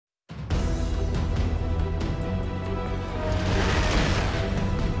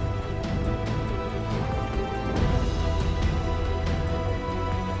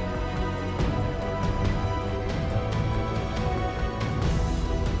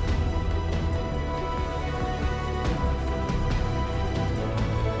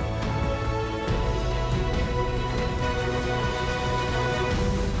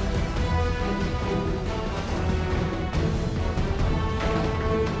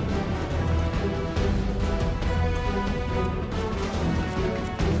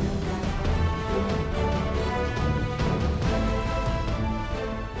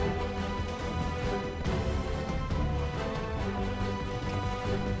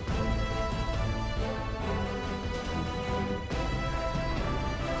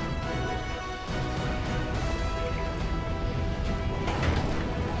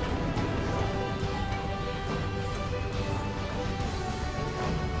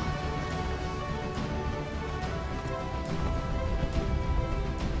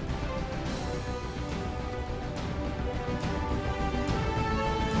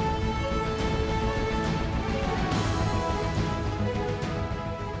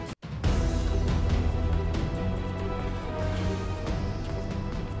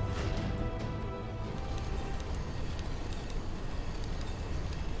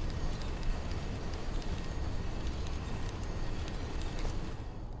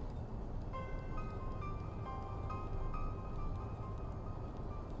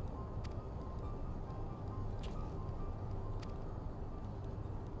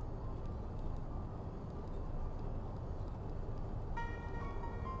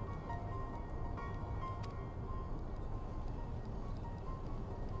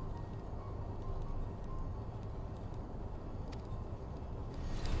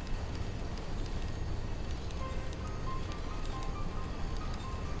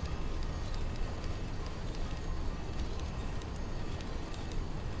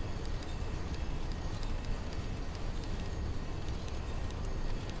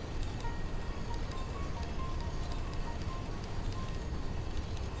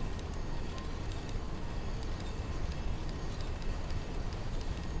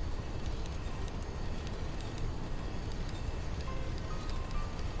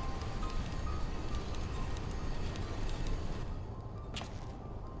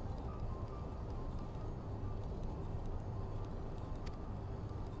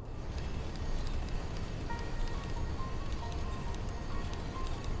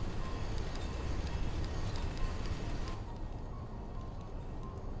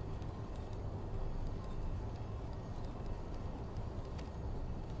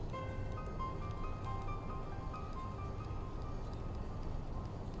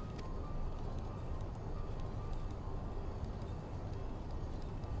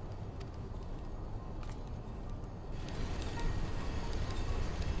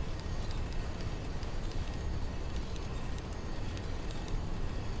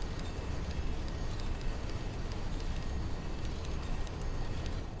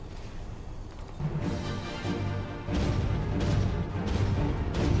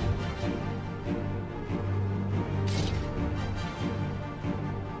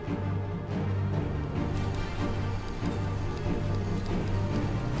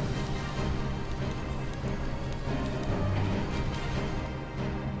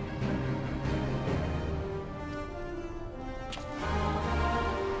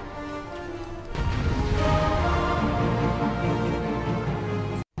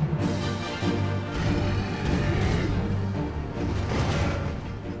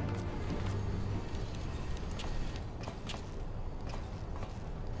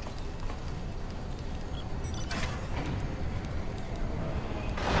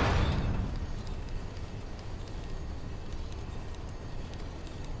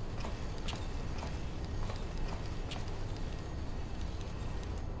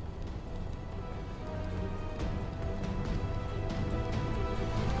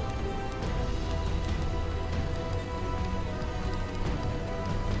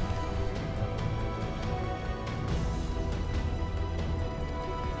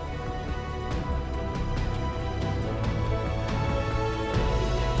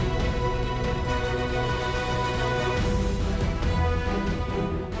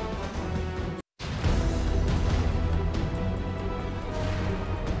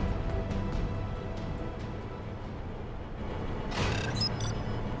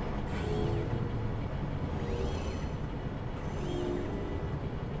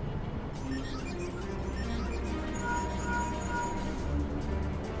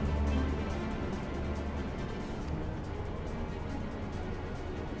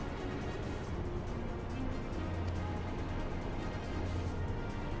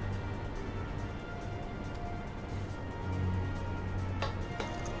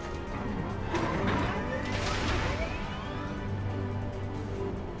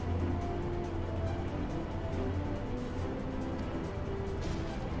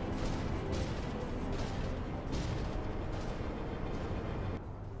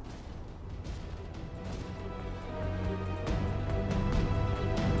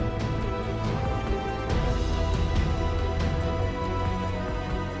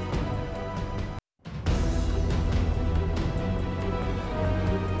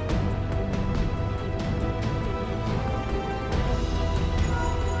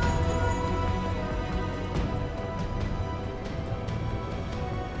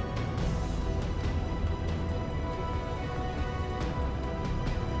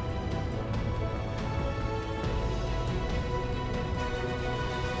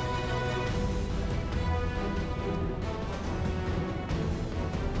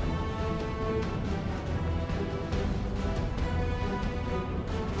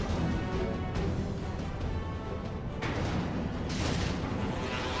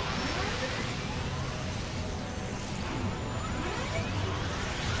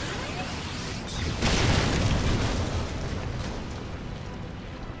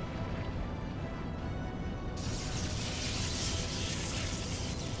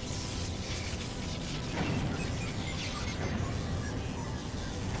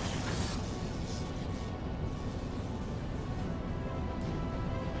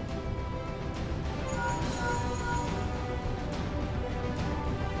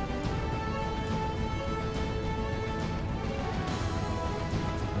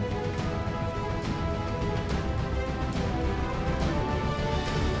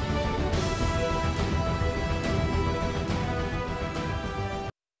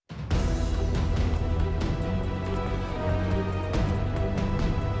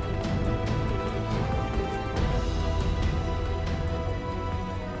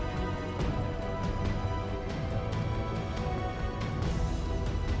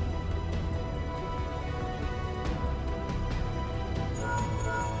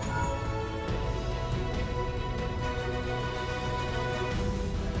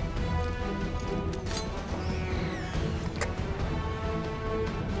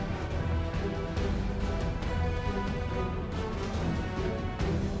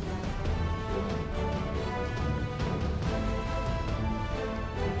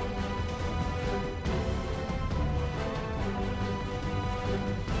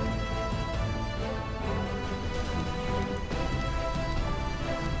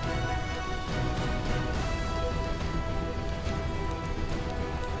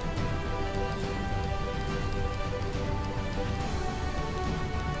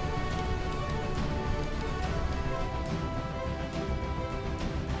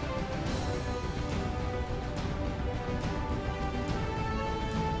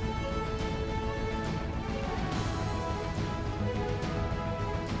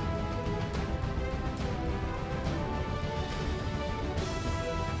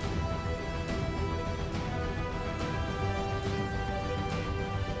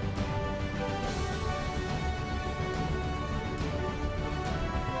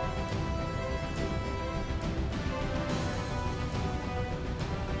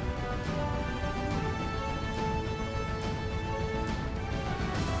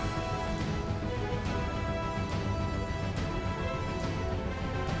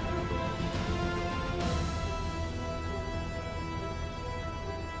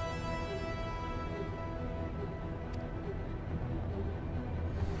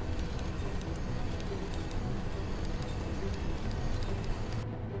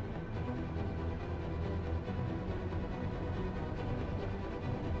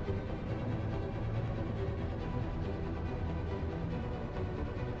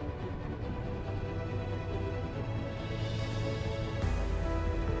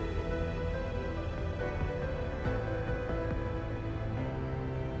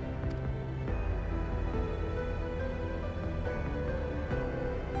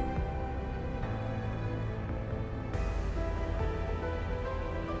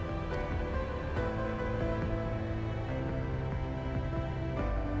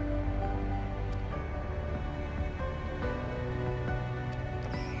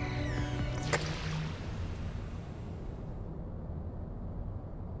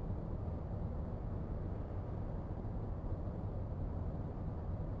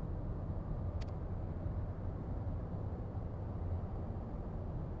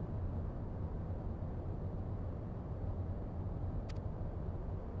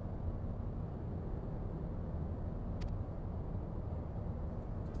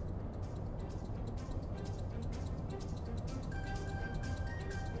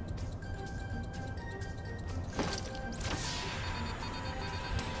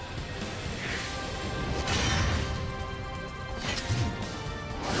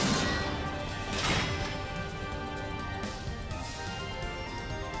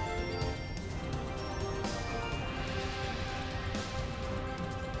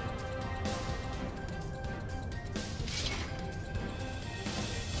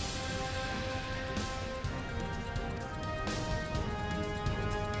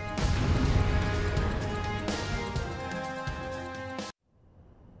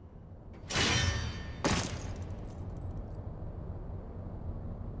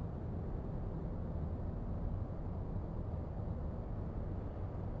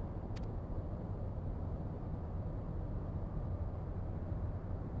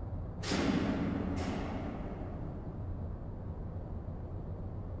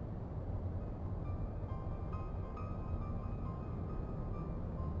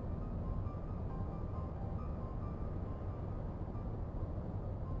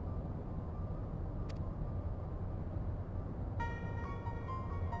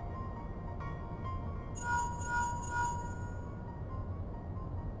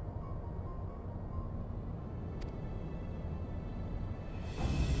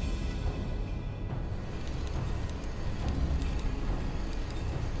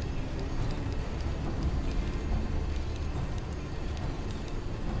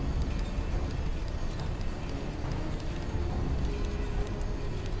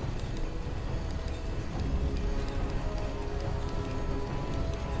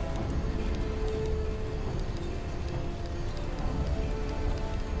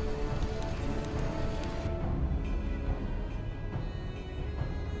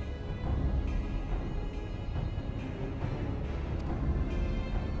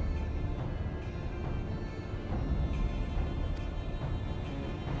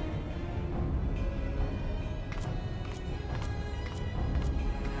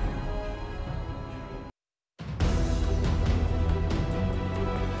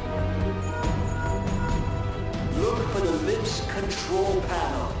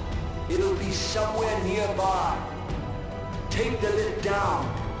somewhere nearby. Take the lid down,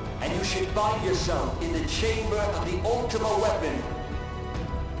 and you should find yourself in the chamber of the Ultima Weapon.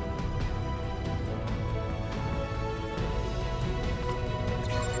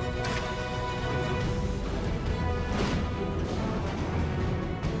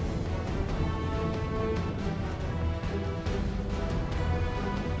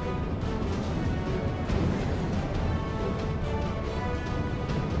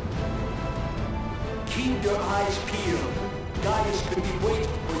 Keep your eyes peeled. Gaius could be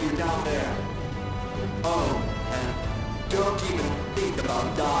waiting for you down there. Oh, and don't even think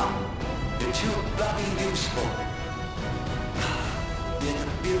about dying. You're too bloody useful. The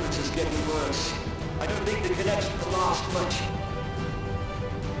interference is getting worse. I don't think the connection will last much.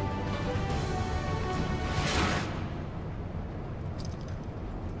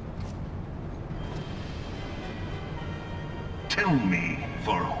 Tell me,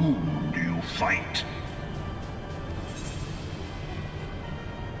 for whom do you fight?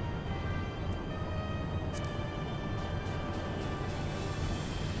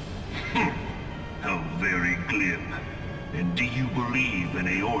 How very glib. And do you believe in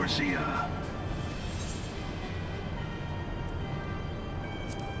Eorzea?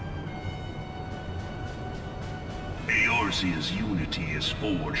 Eorzea's unity is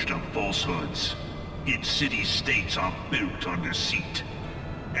forged of falsehoods. Its city-states are built on deceit,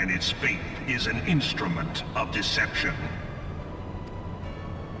 and its faith is an instrument of deception.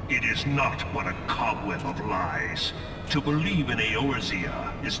 It is not but a cobweb of lies. To believe in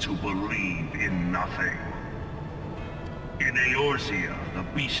Eorzea is to believe in nothing. In Eorzea, the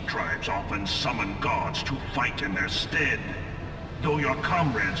beast tribes often summon gods to fight in their stead, though your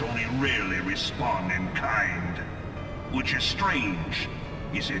comrades only rarely respond in kind. Which is strange,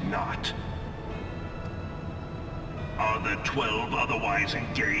 is it not? Are the 12 otherwise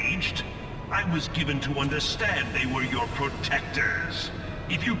engaged? I was given to understand they were your protectors.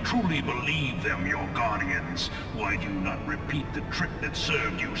 If you truly believe them your guardians, why do you not repeat the trick that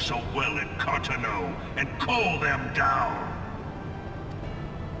served you so well at Cartano and call them down?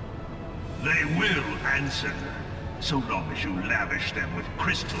 They will answer, so long as you lavish them with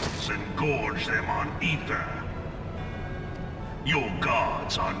crystals and gorge them on ether. Your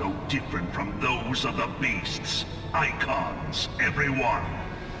gods are no different from those of the beasts. Icons, every one.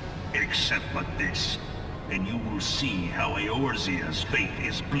 Except but this, and you will see how Eorzea's faith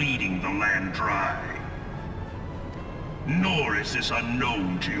is bleeding the land dry. Nor is this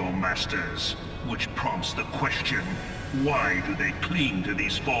unknown to your masters, which prompts the question, why do they cling to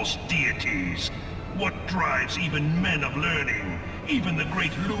these false deities? What drives even men of learning, even the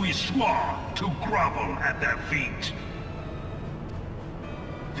great Louis Soir, to grovel at their feet?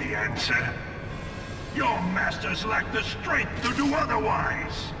 The answer? Your masters lack the strength to do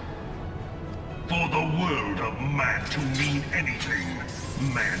otherwise. For the world of man to mean anything,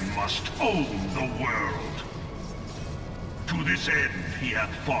 man must own the world. To this end, he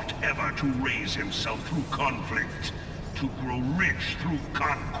hath fought ever to raise himself through conflict, to grow rich through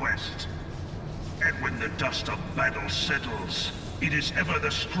conquest. And when the dust of battle settles, it is ever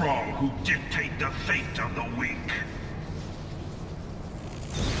the strong who dictate the fate of the weak.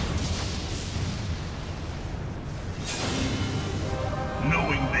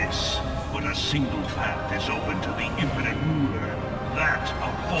 Knowing this, but a single path is open to the infinite ruler, that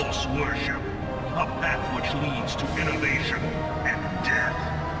of false worship, a path which leads to innovation and death.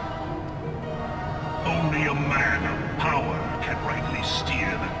 Only a man of power can rightly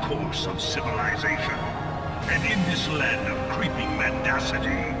steer the course of civilization. And in this land of creeping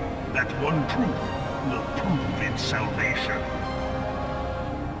mendacity, that one truth will prove its salvation.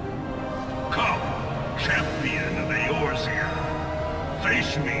 Come, champion of Eorzea.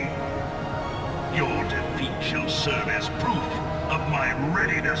 Face me. Your defeat shall serve as proof of my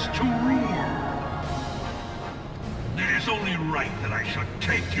readiness to rule. It is only right that I should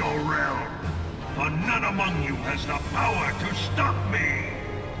take your realm, for none among you has the power to stop me.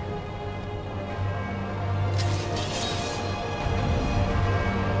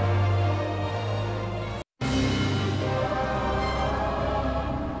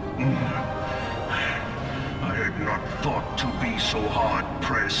 I had not thought to be so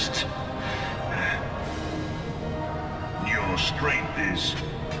hard-pressed. Your strength is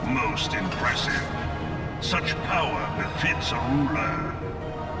most impressive. Such power befits a ruler.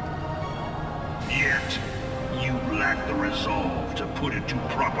 Yet, you lack the resolve to put it to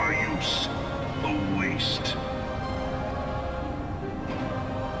proper use. A waste.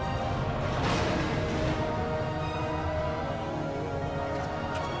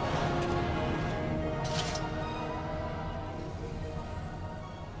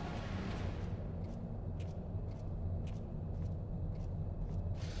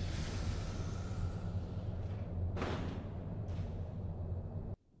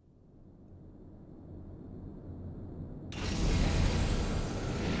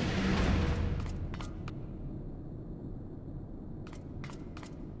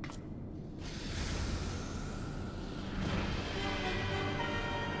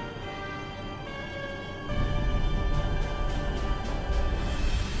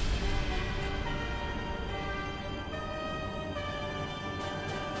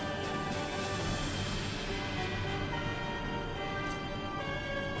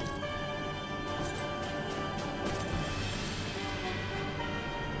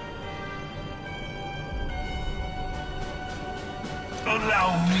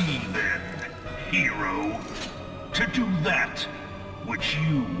 Allow me then, hero, to do that which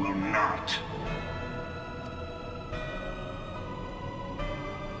you will not.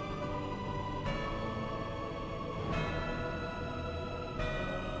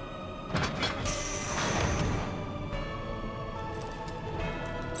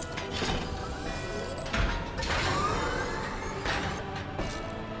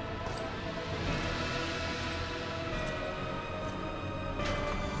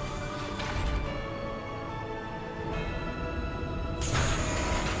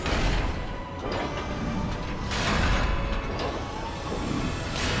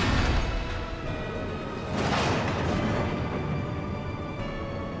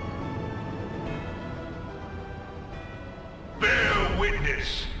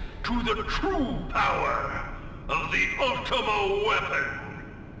 Witness to the true power of the Ultima weapon.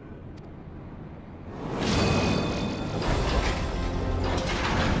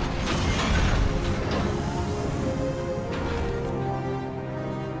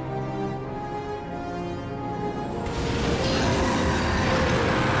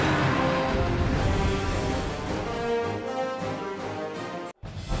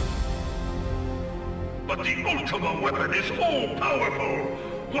 But the Ultima weapon is all-powerful!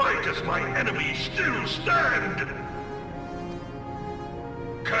 Why does my enemy still stand?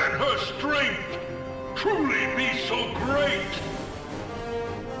 Can her strength truly be so great?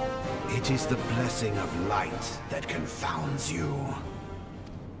 It is the blessing of light that confounds you.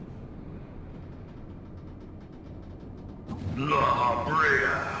 La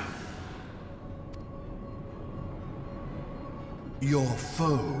Brea. Your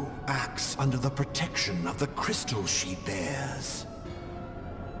foe acts under the protection of the crystal she bears.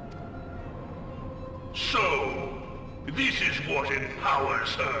 So, this is what empowers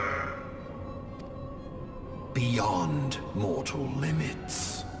her. Beyond mortal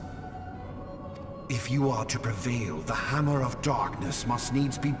limits. If you are to prevail, the Hammer of Darkness must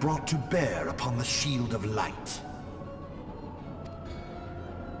needs be brought to bear upon the Shield of Light.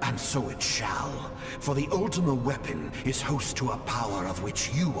 And so it shall, for the Ultima weapon is host to a power of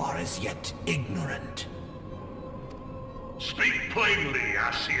which you are as yet ignorant. Speak plainly,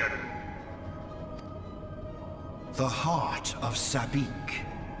 Ascian. The heart of Sabik.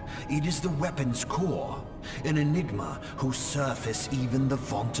 It is the weapon's core, an enigma whose surface even the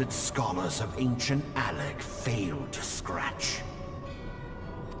vaunted scholars of ancient Alec failed to scratch.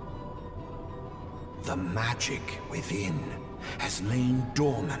 The magic within has lain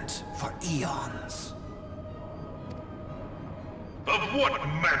dormant for eons. Of what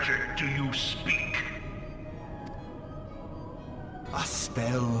magic do you speak? A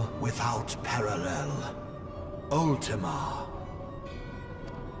spell without parallel. Ultima.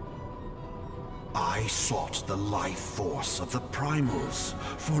 I sought the life force of the primals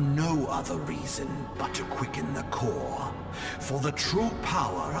for no other reason but to quicken the core. For the true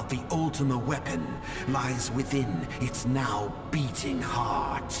power of the Ultima weapon lies within its now beating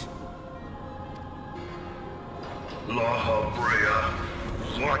heart. La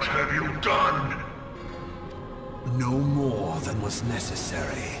Brea, what have you done? No more than was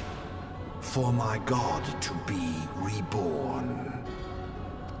necessary for my god to be reborn.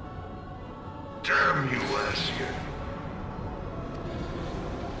 Damn you, Ascian.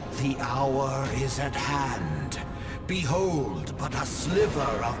 The hour is at hand. Behold but a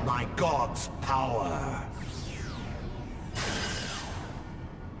sliver of my god's power.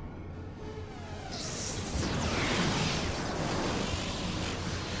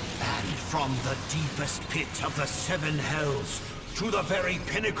 And from the deepest pit of the seven hells to the very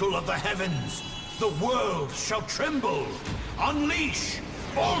pinnacle of the heavens, the world shall tremble. Unleash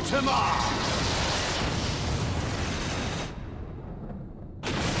Ultima!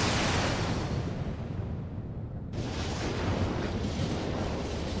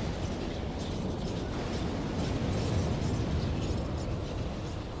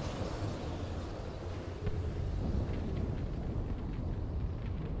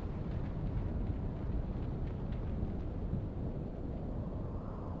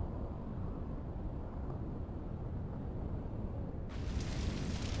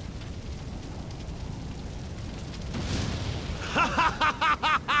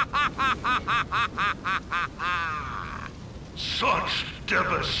 Such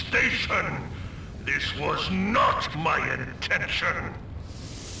devastation! This was not my intention!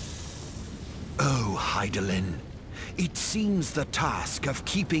 Oh, Hydaelyn. It seems the task of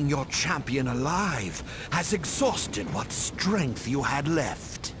keeping your champion alive has exhausted what strength you had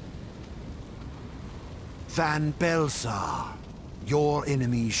left. Van Belsar, your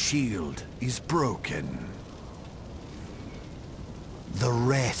enemy's shield is broken. The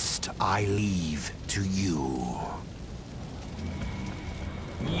rest I leave to you.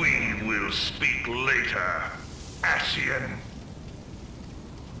 We will speak later, Ascian.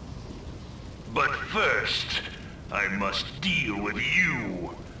 But first, I must deal with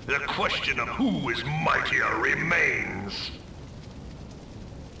you. The question of who is mightier remains.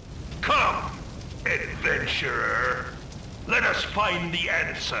 Come, adventurer. Let us find the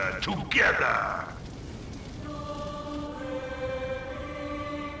answer together.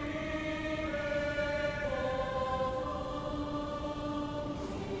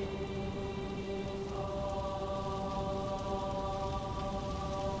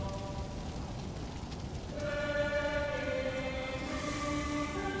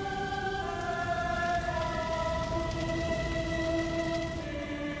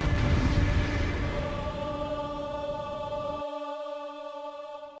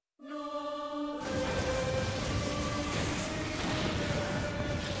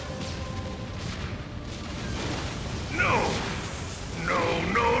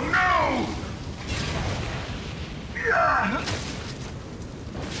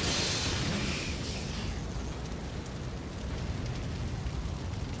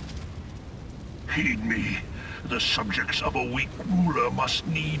 Heed me. The subjects of a weak ruler must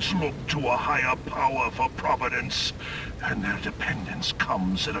needs look to a higher power for providence, and their dependence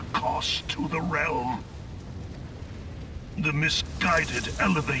comes at a cost to the realm. The misguided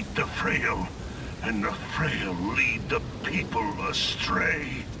elevate the frail, and the frail lead the people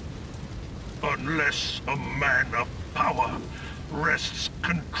astray. Unless a man of power wrests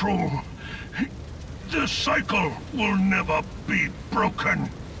control, the cycle will never be broken.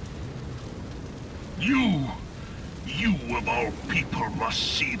 You of all people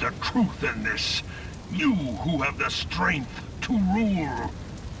must see the truth in this. You who have the strength to rule.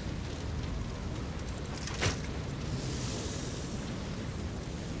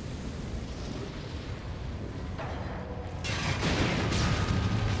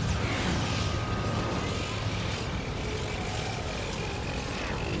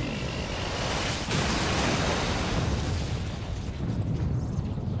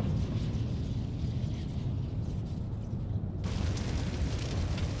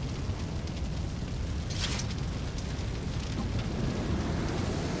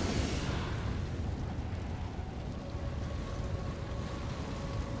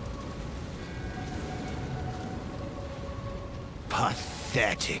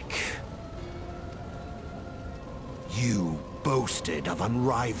 Pathetic. You boasted of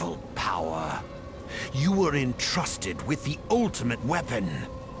unrivaled power. You were entrusted with the ultimate weapon,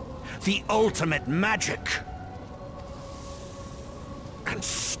 the ultimate magic. And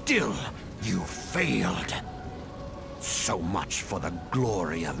still, you failed. So much for the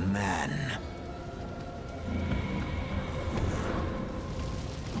glory of man.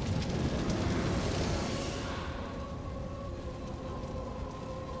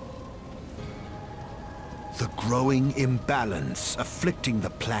 The growing imbalance afflicting the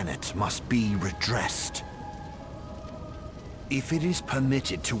planet must be redressed. If it is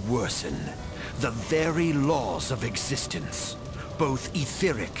permitted to worsen, the very laws of existence, both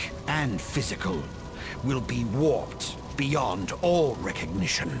etheric and physical, will be warped beyond all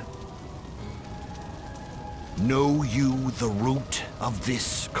recognition. Know you the root of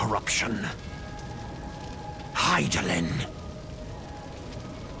this corruption? Hydaelyn.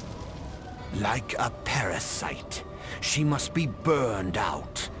 Like a parasite, she must be burned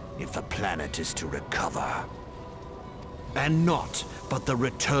out if the planet is to recover. And naught but the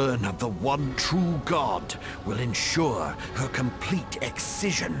return of the one true god will ensure her complete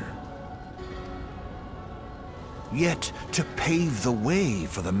excision. Yet, to pave the way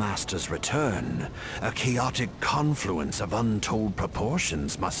for the Master's return, a chaotic confluence of untold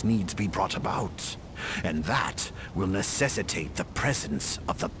proportions must needs be brought about. And that will necessitate the presence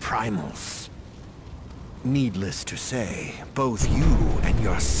of the primals. Needless to say, both you and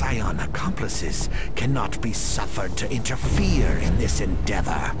your scion accomplices cannot be suffered to interfere in this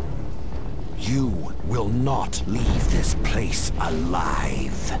endeavor. You will not leave this place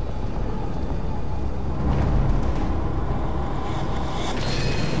alive.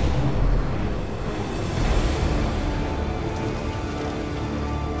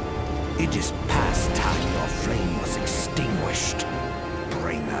 It is past time your flame was extinguished,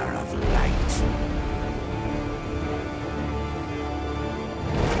 bringer of light.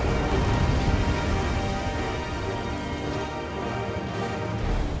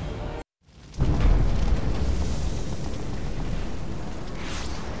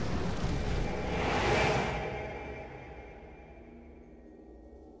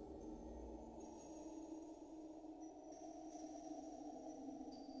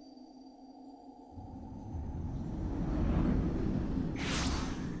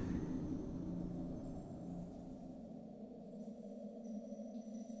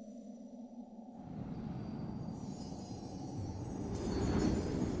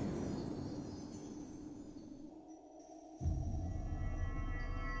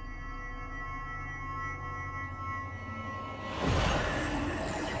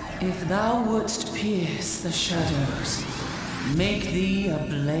 If thou wouldst pierce the shadows, make thee a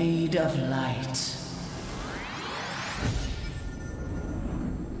blade of light.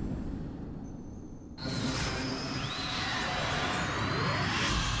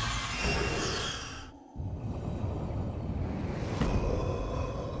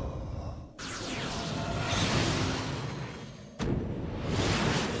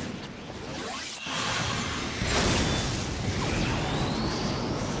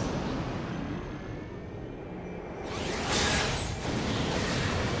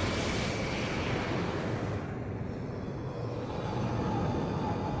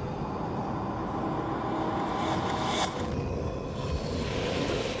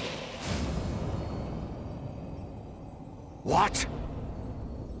 What?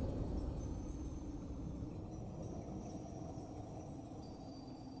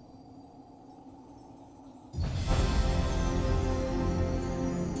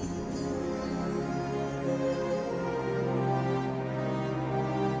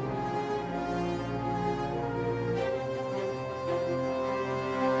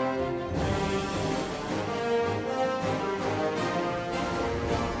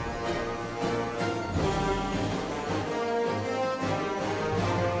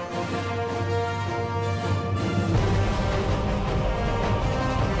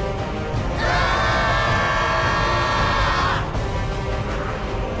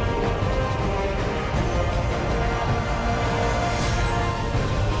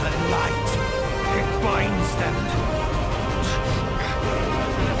 Them.